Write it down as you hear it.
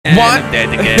1, 2,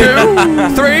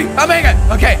 3. I'm making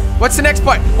it. Okay, what's the next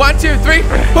point? 1, 2, 3.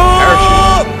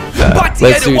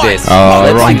 Let's do this.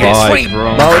 Oh, wrong bike.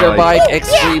 Motorbike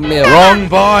extreme mill. Wrong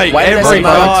bike. Every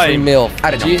extreme mill.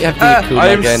 I don't know. Do you have to be cool I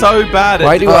am again? so bad at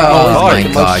Why do I always my make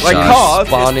the gosh, most cars,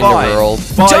 spawn it's in the fine.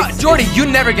 world? Jordy, you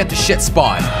never get the shit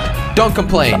spawn. Don't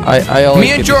complain. I always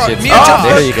Me and get the Jordy. shit Me and spawn.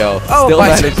 Jordy. There you go. Oh, Still bye,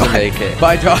 managed to bye. make it.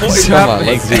 Bye, Josh. Come on,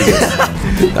 let's do this.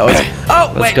 That was.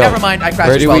 Oh, wait, go. never mind. I crashed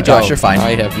Where as do well, we go? Josh. You're fine.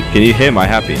 I have Can you hear my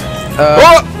happy?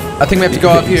 I think we have to go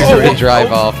up here. Jordy,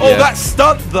 drive off. Oh, yeah. that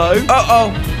stunt though.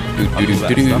 Uh-oh.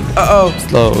 Do-do-do-do-do. Uh-oh.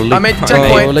 Slowly. I made the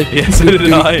checkpoint. Yeah, so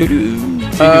did I.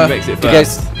 You makes it You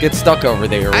guys get stuck over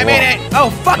there. Or I what? made it. Oh,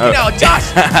 fucking hell, Josh.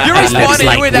 You responded Looks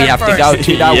like with we that have first. to go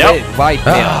to that white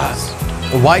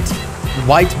mills.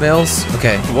 White mills?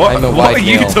 Okay. What? I'm a What white are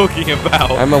you male. talking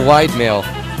about? I'm a white male.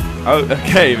 Oh,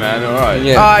 okay, man. All right.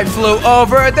 Yeah. I flew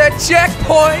over the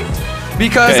checkpoint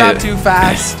because Okay. I'm too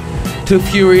fast, too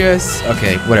furious.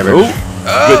 Okay, whatever. Ooh.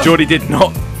 But Jordy did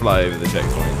not fly over the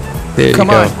checkpoint. There Come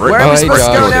you on. go. Where are we Hey, supposed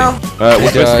to go Jordy. now? We're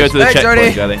supposed to go to the Hey, checkpoint,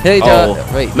 Jordy. Jelly. Hey,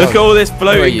 Wait, Look at no. all this Where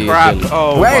are floating you, crap. Jelly?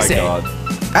 Oh Where my is it? god.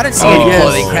 I didn't see Oh, any yes.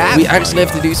 floating crap. We actually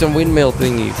have to do some windmill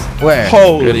thingies. Where?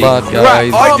 Holy Goodbye, crap.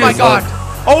 guys. Oh my just- god.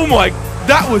 Oh my.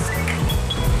 That was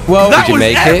Well, that you was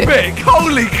make it? epic.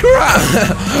 Holy crap.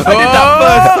 I did that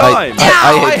first time.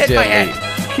 I hit Jelly. my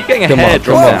head. Keep getting a Come on, hair come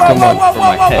drop on, down come on. from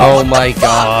my head. Oh my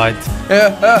god.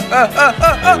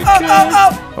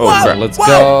 Oh, crap. Let's Whoa,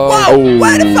 go. whoa,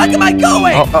 where the fuck am I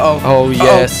going? Oh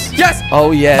yes. Yes.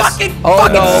 Oh yes. Fucking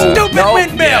no. stupid No.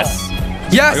 windmill.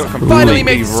 Yes, I got finally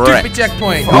made the completely stupid wrecked.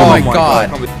 checkpoint. Oh, my god.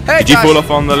 Hey, Did you Josh, fall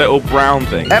off on the little brown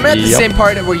thing? am I at the Yep. same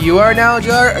part where you are now,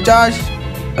 Josh?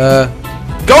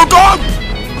 Go, go!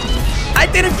 I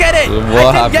didn't get it.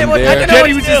 What I didn't get happened what I there? didn't know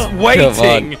Jenny what was to just do.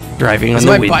 waiting. Driving on Is the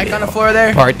my windmill. bike on the floor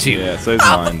there? Part 2. Yeah, so's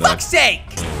Oh, mine for though. fuck's sake.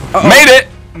 Made it!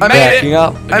 I made it. Backing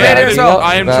up. I made it backing as well. up,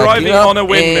 I am backing driving up, on a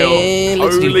windmill. and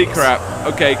let's do Holy this. crap.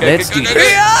 Okay, go, Let's go, do go,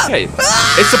 this. go. Okay.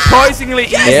 It's surprisingly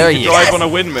easy There to you drive Yes, on a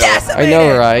windmill. Yes, I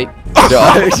know, right?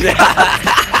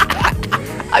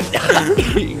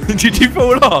 Did you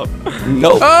fall off?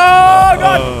 Nope. Oh,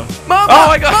 God. Mama. Oh,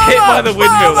 I got hit by the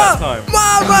windmill Mama, that time.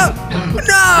 Mama.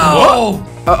 No.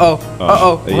 Uh-oh.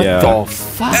 Uh-oh. What Yeah. the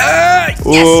fuck? Yes,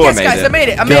 Ooh, I yes, made guys, it. I made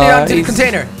it. I made it onto the Guys,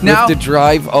 container. We Now, have to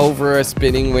drive over a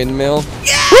spinning windmill.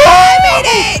 yeah, I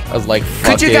made it. I was like,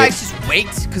 fuck Could you it. guys just wait?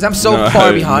 Because I'm so No,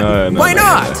 far behind. no, Why no,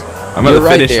 not? no. I'm at You're the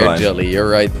right finish there, line. Jelly. You're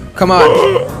right. Come on.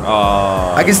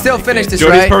 Oh, I can still finish this,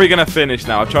 Jordy's right? probably gonna finish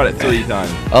now. I've tried it 3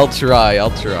 times. I'll try. I'll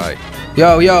try.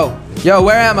 Yo,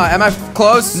 where am I? Am I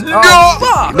close? No! Oh,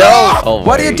 fuck. No. Oh,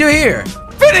 What do you wait. do here?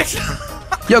 Finish!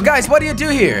 Yo, guys, what do you do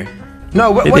here? No,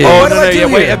 what It do is. Oh, I no, do yeah,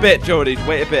 here? wait a bit, Jordy.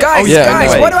 Wait a bit. Guys, yeah, guys,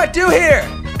 anyway. what do I do here?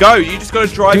 Go, you just gotta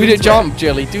drive Do into the jump,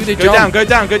 Jelly. Do the Go jump. down, go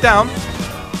down, go down.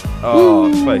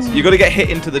 Oh, close. You gotta get hit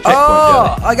into the checkpoint,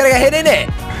 Oh, Jelly. I gotta get hit in it.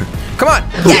 Come on.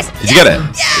 Yes. Did you get it?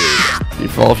 You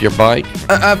fall off your bike.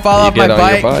 I fall You off my get on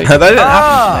bike. your bike. They didn't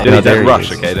Ah. have to. Jelly, There don't he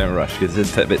rush, is. okay? Don't rush, because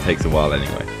this bit takes a while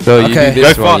anyway. So you Okay. do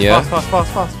this Go one, fast, yeah?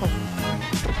 fast.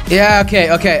 Yeah,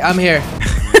 okay, I'm here.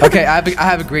 Okay, I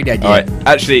have a great idea. Alright,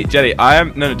 actually, Jelly,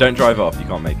 no, don't drive off. You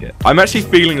can't make it. I'm actually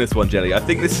feeling this one, Jelly. I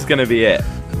think this is gonna be it.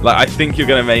 Like, I think you're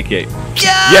gonna make it.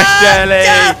 Yeah! Yes, Jelly!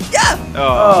 Yeah!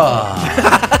 Oh.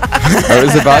 That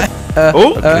was about.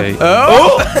 Oh. Okay.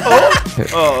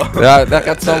 Oh. That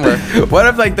got somewhere. What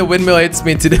if like the windmill hits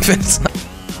me to the fence?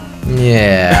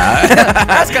 Yeah.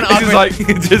 That's kind of This is awkward.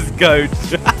 like, just go.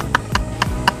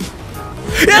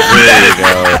 There you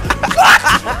go.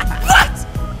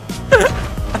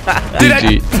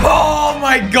 GG. Oh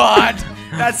my god!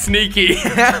 That's sneaky.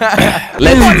 Let's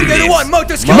One do together, this. one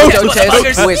motor Moto scooter.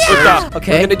 test twister.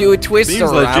 Okay. We're gonna do a twister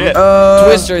Seems ramp. legit.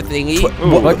 Twister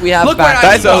thingy. What we have Look back. what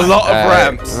I That's a lot of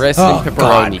ramps. Rest Oh, in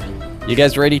pepperoni. You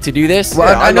guys ready to do this? Well,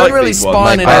 Yeah, I I don't like really these ones. spawn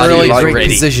My in a body really is great ready.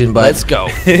 position, but Let's go.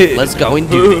 Let's go and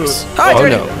do this. Hi, Oh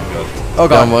Jordy. no. Oh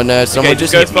god. Someone Okay, just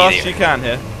just go hit as me fast as there. you can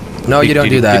here. No, you don't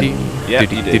do that. Yeah, you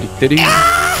do.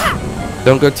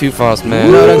 Don't go too fast,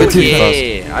 man. No, don't go too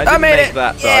fast. I made make it.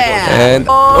 that, so Yeah. And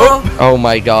oh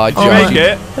my god, Did you Johnny. make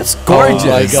it? That's Oh gorgeous.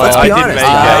 my Let's God. be I didn't honest, make it.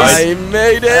 guys. I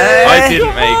made it. I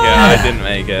didn't make it. I didn't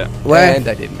make it. Where? And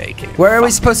I didn't make it. Where are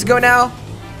we supposed to go now?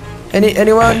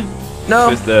 Anyone? No.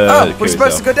 Supposed to Oh, kill we're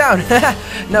supposed to go down.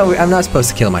 No, I'm not supposed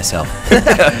to kill myself.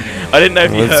 I didn't know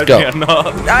if you Let's heard go. me or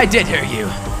not. I did hear you.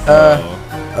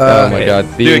 Oh my okay. god,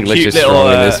 Do the a English cute is little,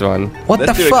 strong in this one. What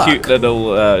Let's the do fuck? a cute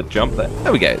little jump there.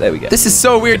 There we go. There we go. This is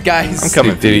so weird, guys. I'm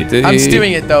coming for you. I'm just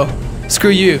doing it though. Screw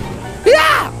you.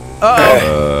 Yeah.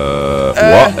 Uh-oh.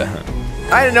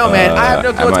 What? I don't know, man. I have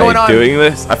no clue what's going Am I on. doing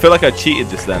this? I feel like I cheated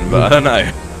just then, but I don't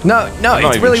know. No, I'm not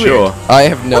it's even really sure. weird. I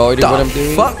have no idea the what I'm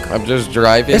doing. fuck? I'm just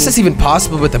driving. Is this even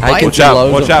possible with a I bike? can Watch out,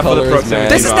 loads watch of out for the colors, proximity. man.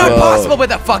 This is not Whoa. possible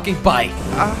with a fucking bike.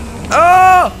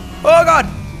 Oh God.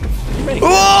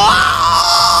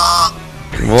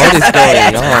 What is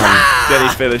going on? Jelly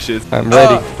finishes. I'm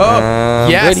ready.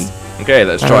 Yes. Ready. Okay,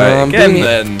 let's try it again doing it.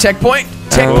 then. Checkpoint. I'm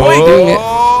Checkpoint. doing it.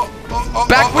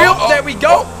 Back wheel. There we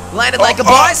go. Landed like a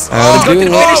boss. I'm Let's go to the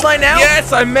doing it. finish line now.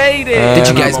 Yes, I made it. Did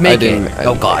you guys I make didn't- it? I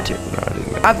Oh didn't God. make it. No, I didn't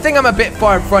make it. I think I'm a bit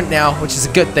far in front now, which is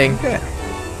a good thing.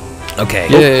 Okay.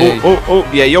 Yay. Oh,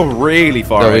 yeah, you're really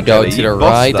far. So we ahead, go Jelly. to You the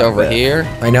bossed right that over bit. here.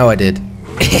 I know I did.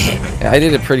 I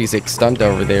did a pretty sick stunt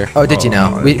over there. Oh, did you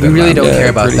now? Oh, We really don't Yeah, care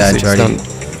about pretty that, sick Jordy.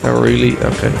 stunt. Oh, really?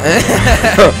 Okay.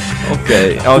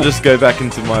 Okay, I'll just go back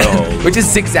into my hole. We're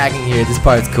just zigzagging here. This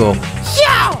part's cool.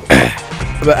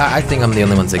 But I think I'm the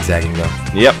only one zigzagging though.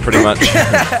 Yep, pretty much.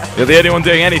 You're the only one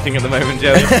doing anything at the moment,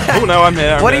 Jelly. Oh no, I'm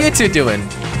here. What are you two doing?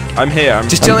 I'm here. I'm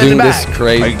Just I'm chilling in doing the this back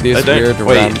crazy, this weird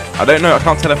wait, ramp. I don't know. I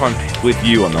can't tell if I'm with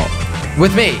you or not.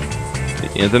 with me.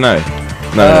 I don't know.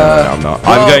 No, I'm not.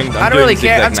 Well, I'm going. I don't really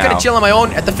care. zigzag I'm just gonna now. chill on my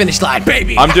own at the finish line,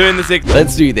 baby. I'm doing the zig.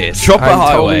 Let's do this. Chopper I'm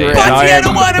highway. ready. But What's I the am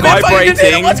other one? I'm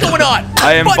vibrating. What's going on?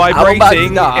 I am What? vibrating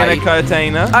in die. a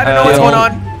container. I don't know what's going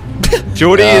on.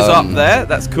 Jordy is up there.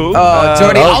 That's cool. Oh,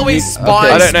 Jordy oh, always you- spawns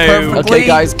okay. I don't know. perfectly. Okay,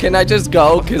 guys, can I just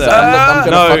go? Because I'm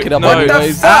gonna No, fuck it up no. What the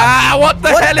anyways. fuck? What the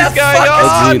What hell the is going fuck on?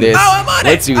 Let's do this. Oh, I'm on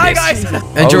Let's it. do Hi, this. guys.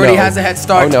 And Oh, Jordy no. has a head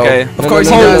start. Oh no. Okay. Of course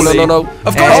he no, does. No, no, no.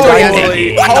 Of course And Jordy I- has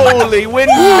it. Holy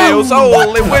windmills!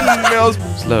 Holy windmills!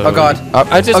 Slow. Oh, God.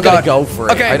 I'm just Oh, gonna God. go for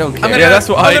it. Okay, I don't I'm care. gonna- Yeah, that's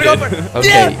what I'm I gonna go did. for it.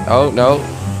 Okay. Yeah. Oh no.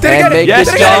 Did I And get it? make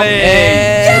Yes, this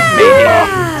Jelly.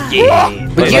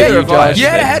 But Like yeah, you guys. you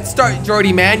had a head start,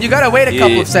 Jordy, man. You gotta wait a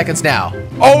couple Yeah. of seconds now.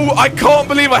 Oh, I can't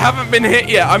believe I haven't been hit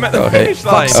yet. I'm at the Oh, hey. finish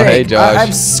line. Oh, hey, Josh.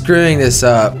 I'm screwing this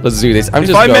up. Let's do this. I'm If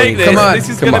just I going. make this, Come on. this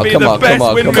is Come going to on, be come the on, best come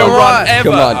on, windmill come on. run ever.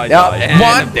 Come on. I Yeah. die, and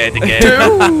One, I'm dead again.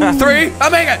 2, 3. I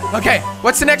make it. Okay.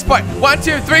 What's the next point? 1,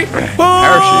 2, 3.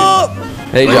 Parachute.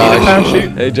 Hey, Look at the Josh.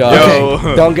 parachute. Hey, Josh. Yo.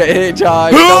 Okay. Don't get hit,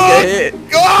 Josh. Don't get hit.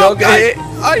 Oh, Don't get guys.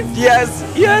 hit. Yes.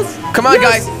 Yes. Come on,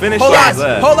 Yes. guys. Finish Hold line's on.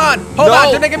 there. Hold on. Hold No,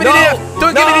 on. Don't give me the no, DNF.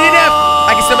 Don't give me the DNF.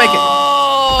 I can still make it.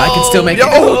 I can still make it.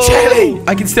 Oh, Jelly.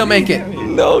 I can still make it.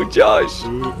 No, Josh.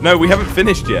 No, we haven't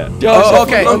finished yet. Josh, Oh, I'm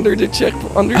okay. under the check,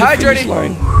 under Hi, the finish Jordy.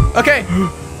 line. Okay.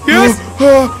 Yes.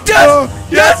 Yes.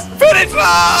 Yes. Finish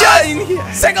line.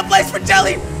 Yes. Second place for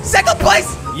Jelly. Second place.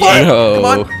 Yeah. Come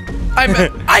on. I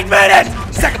made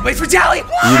it. Second place for Jelly.